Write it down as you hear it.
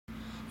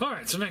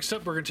Alright, so next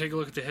up we're going to take a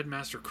look at the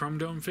Headmaster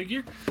Chromedome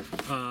figure.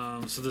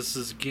 So this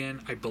is,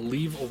 again, I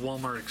believe a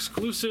Walmart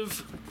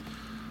exclusive.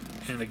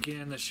 And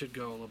again, this should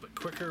go a little bit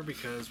quicker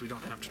because we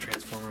don't have to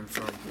transform him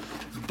from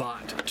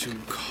bot to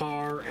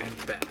car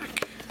and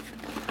back.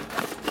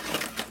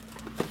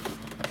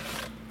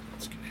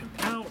 Let's get him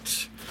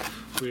out.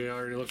 We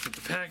already looked at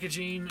the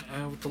packaging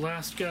with the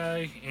last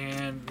guy,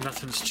 and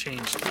nothing's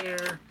changed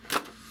there.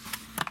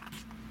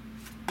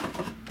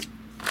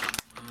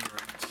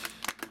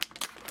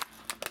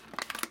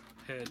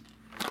 Head.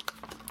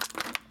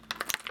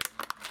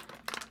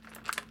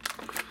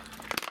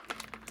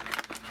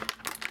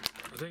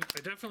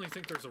 I definitely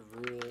think there's a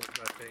rule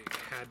that they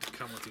had to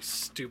come with these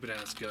stupid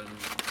ass gun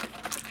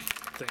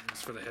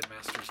things for the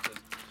Headmasters to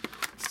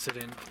sit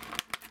in.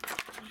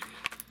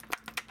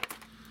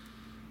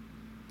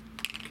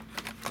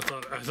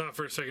 I thought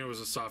for a second it was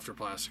a softer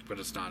plastic, but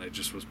it's not. It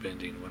just was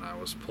bending when I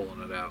was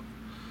pulling it out.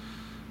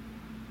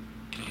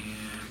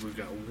 And we've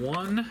got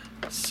one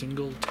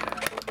single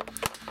tab.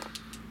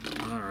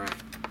 Alright.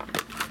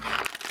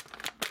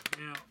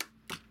 Now,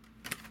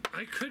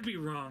 I could be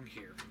wrong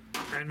here.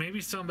 And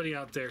maybe somebody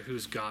out there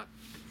who's got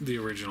the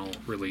original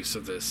release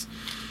of this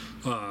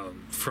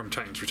from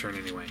Titan's Return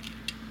anyway.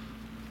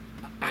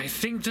 I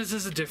think this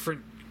is a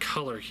different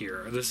color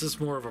here. This is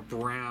more of a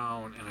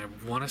brown, and I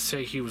want to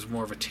say he was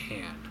more of a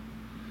tan.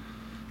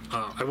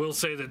 I will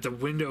say that the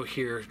window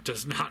here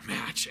does not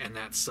match, and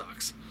that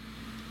sucks.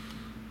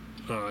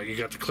 You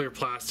got the clear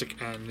plastic,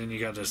 and then you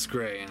got this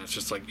gray, and it's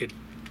just like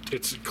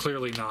it's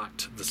clearly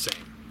not the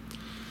same.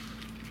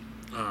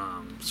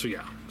 So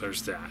yeah,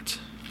 there's that.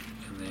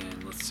 And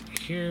then let's see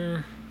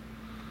here.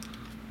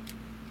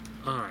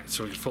 Alright,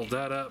 so we can fold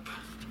that up.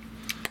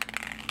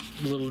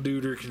 Little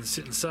duder can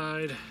sit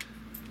inside.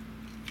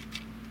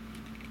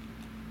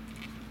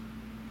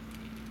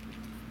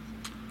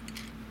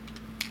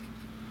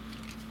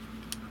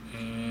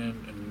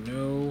 And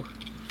no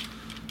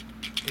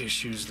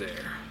issues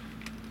there.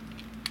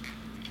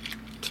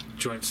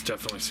 Joints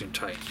definitely seem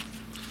tight.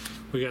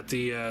 We got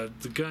the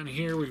gun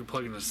here. We can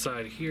plug in the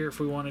side here if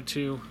we wanted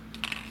to.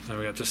 And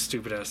we got this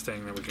stupid ass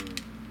thing that we can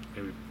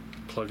maybe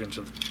plug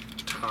into the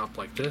top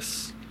like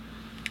this.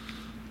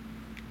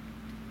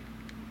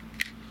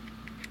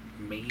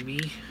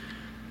 Maybe.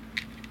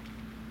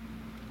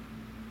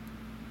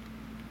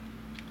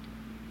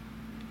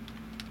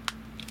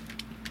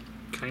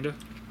 Kinda.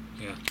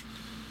 Yeah.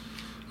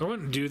 I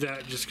wouldn't do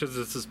that just because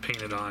this is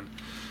painted on,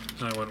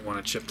 and I wouldn't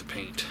want to chip the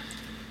paint.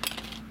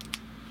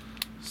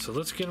 So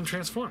let's get him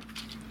transformed.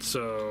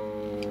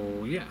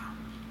 So yeah.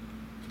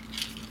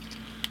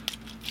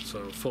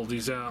 So fold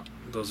these out.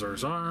 Those are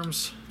his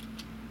arms.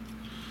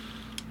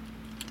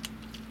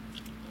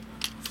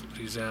 Fold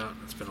these out.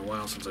 It's been a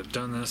while since I've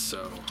done this,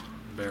 so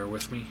bear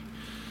with me.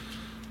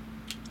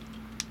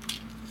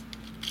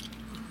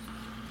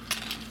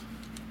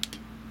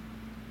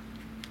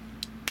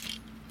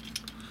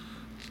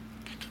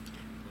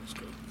 Let's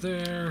go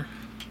there.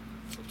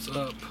 Flips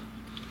up.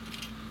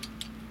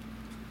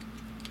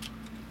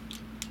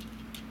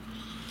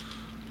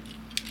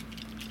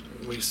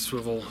 Waist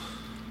swivel.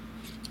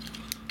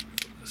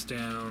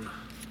 Down,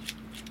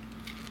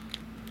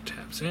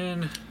 taps in,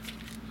 and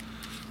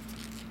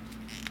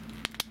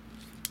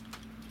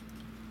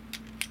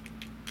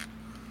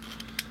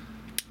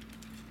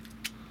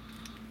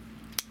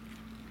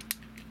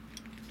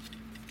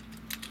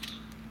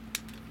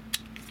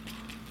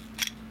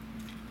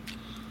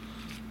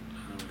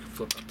we can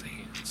flip up the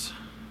hands.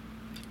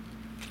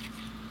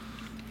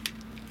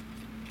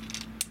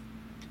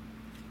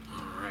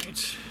 All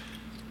right.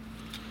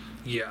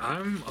 Yeah,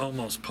 I'm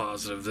almost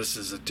positive this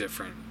is a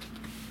different.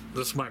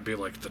 This might be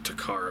like the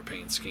Takara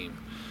paint scheme.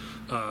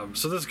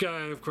 So this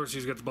guy, of course,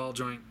 he's got the ball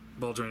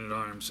jointed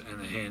arms, and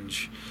the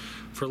hinge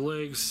for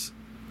legs,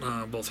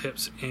 both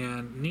hips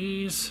and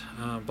knees.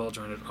 Ball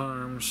jointed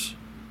arms.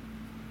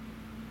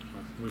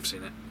 Oh, we've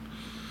seen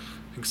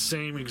it.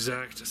 Same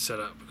exact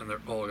setup, and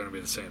they're all going to be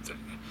the same thing.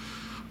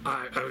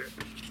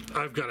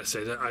 I've got to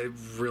say that I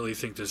really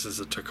think this is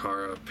a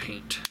Takara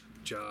paint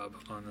job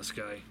on this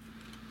guy.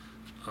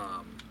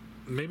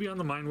 Maybe on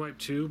the Mind Wipe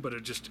too, but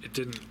it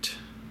didn't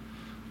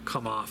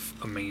come off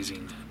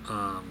amazing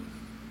on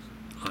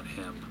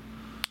him.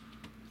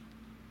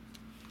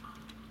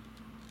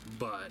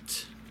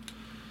 But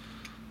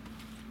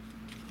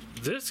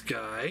this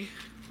guy,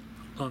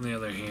 on the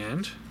other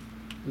hand,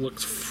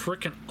 looks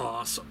freaking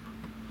awesome.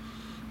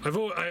 I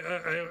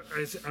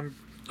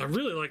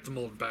really like the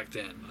mold back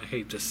then. I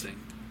hate this thing.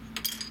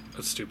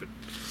 That's stupid.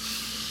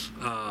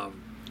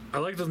 I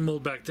liked the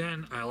mold back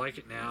then. I like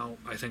it now.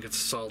 I think it's a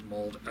solid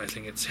mold. I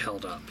think it's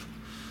held up.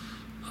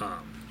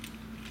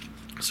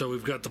 So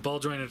we've got the ball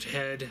jointed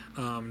head,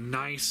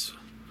 nice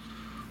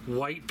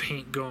white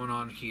paint going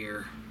on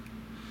here,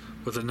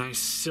 with a nice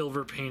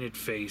silver painted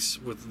face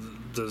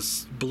with the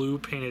blue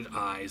painted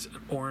eyes,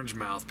 an orange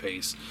mouth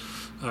plate.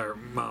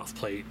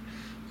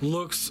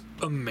 Looks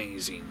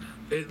amazing.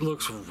 It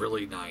looks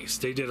really nice.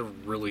 They did a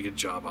really good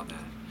job on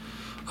that.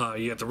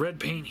 You got the red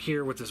paint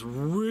here with this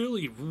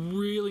really,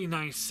 really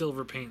nice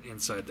silver paint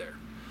inside there.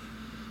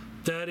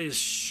 That is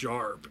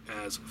sharp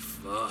as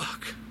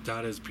fuck.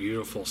 That is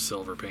beautiful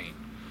silver paint.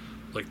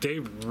 Like, they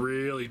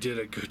really did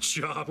a good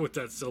job with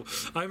that silver.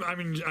 I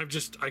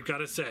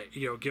gotta say,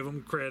 give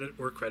them credit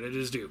where credit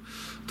is due.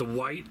 The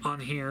white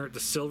on here, the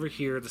silver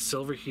here,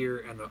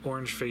 and the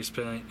orange face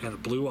paint, and the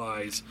blue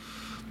eyes,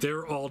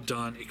 they're all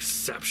done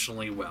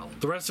exceptionally well.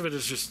 The rest of it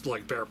is just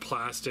like bare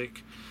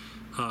plastic,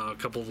 a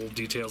couple of little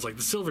details. Like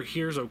the silver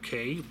here is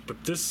okay,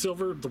 but this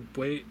silver, the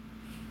way it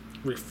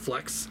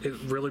reflects, it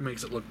really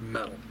makes it look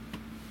metal.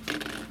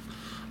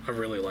 I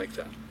really like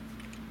that.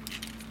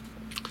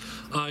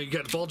 You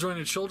got ball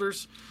jointed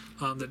shoulders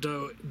that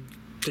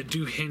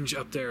do hinge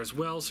up there as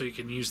well, so you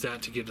can use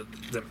that to get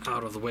them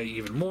out of the way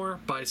even more.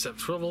 Bicep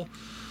swivel,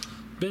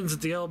 bends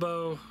at the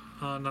elbow,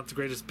 not the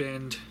greatest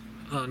bend.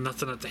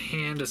 Nothing at the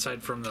hand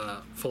aside from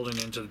the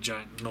folding into the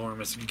giant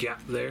enormous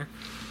gap there.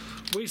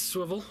 Waist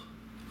swivel,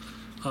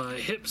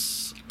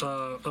 hips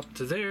up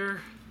to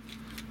there,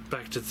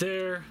 back to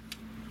there,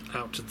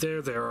 out to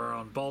there. They are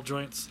on ball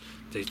joints.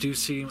 They do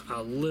seem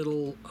a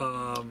little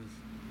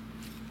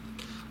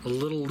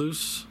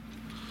loose,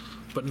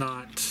 but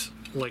not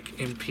like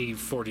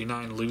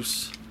MP49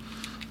 loose.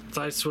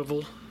 Thigh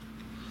swivel,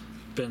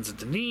 bends at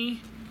the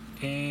knee,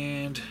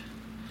 and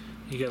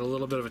you get a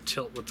little bit of a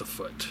tilt with the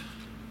foot.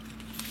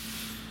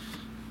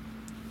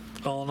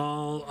 All in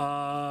all,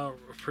 a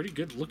pretty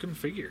good looking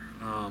figure.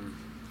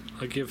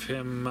 I give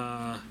him,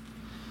 I'm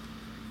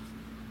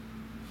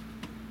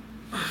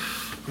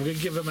going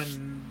to give him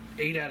an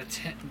 8 out of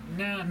 10.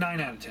 No,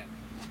 9 out of 10.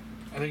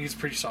 I think he's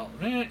pretty solid.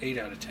 8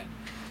 out of 10.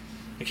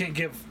 I can't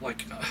give, I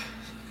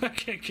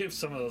can't give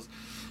some of those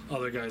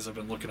other guys I've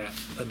been looking at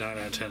a 9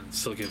 out of 10 and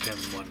still give him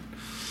one.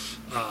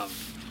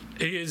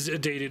 It is a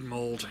dated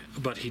mold,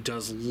 but he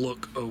does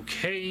look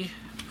okay.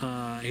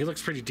 He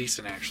looks pretty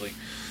decent, actually.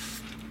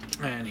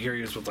 And here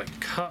he is with, like,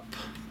 cup.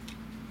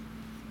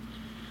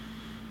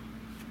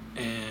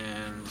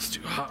 And let's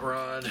do hot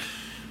rod.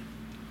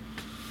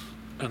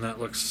 And that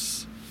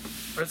looks...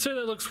 I'd say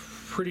that looks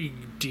pretty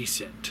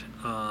decent.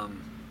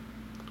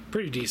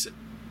 Pretty decent.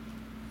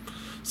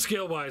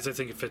 Scale-wise, I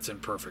think it fits in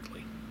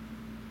perfectly.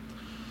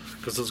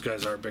 Because those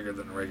guys are bigger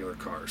than regular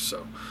cars,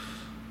 so...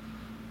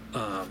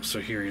 so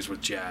here he's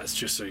with Jazz,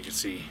 just so you can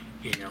see,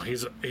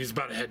 he's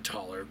about a head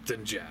taller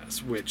than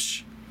Jazz,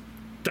 which...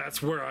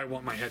 That's where I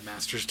want my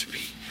Headmasters to be.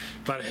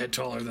 About a head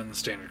taller than the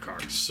standard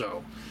cars.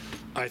 So,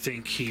 I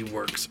think he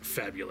works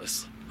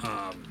fabulous.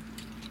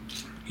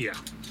 Yeah.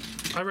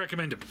 I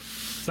recommend him.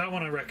 That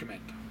one I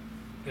recommend.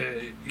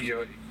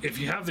 If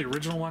you have the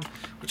original one,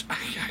 which I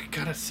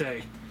gotta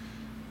say,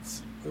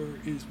 where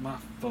is my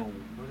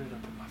phone? Where did I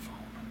put my phone?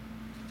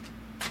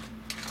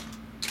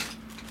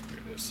 Here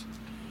it is.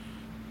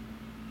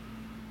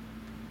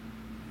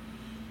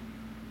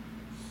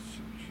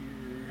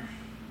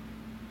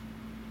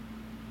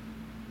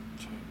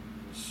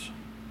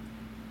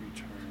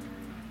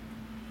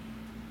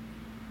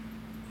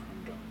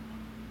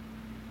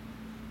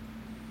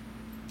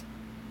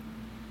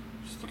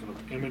 Looking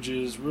up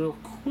images real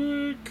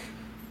quick.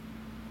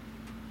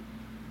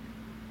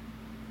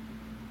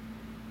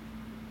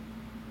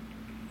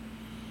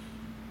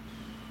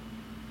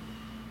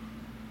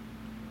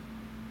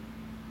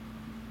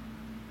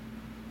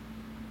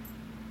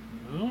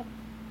 No.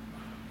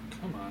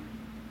 Come on.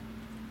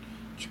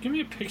 Just give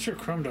me a picture of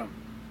Chromedome.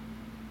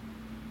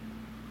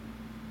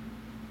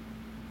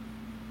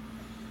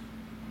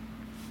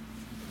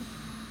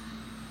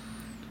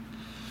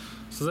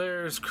 So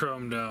there's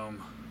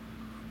Chromedome.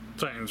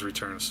 Titans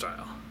Return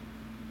style.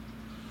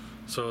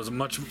 So it's a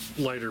much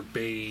lighter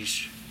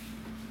beige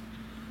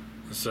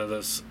instead of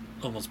this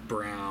almost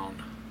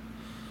brown.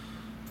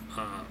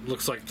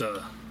 Looks like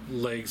the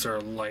legs are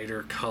a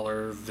lighter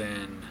color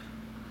than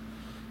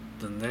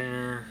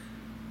there.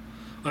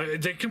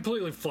 They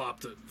completely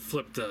flipped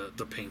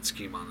the paint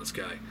scheme on this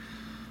guy.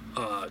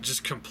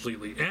 Just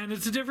completely. And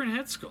it's a different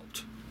head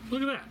sculpt.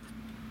 Look at that.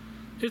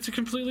 It's a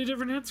completely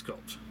different head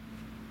sculpt.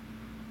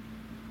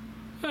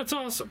 That's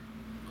awesome.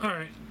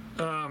 Alright.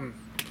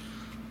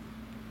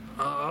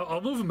 I'll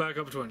move them back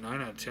up to a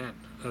 9 out of 10.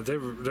 They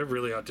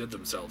really outdid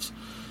themselves.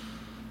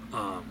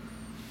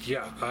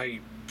 Yeah,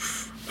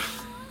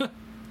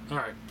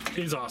 Alright,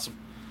 he's awesome.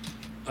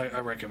 I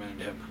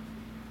recommend him.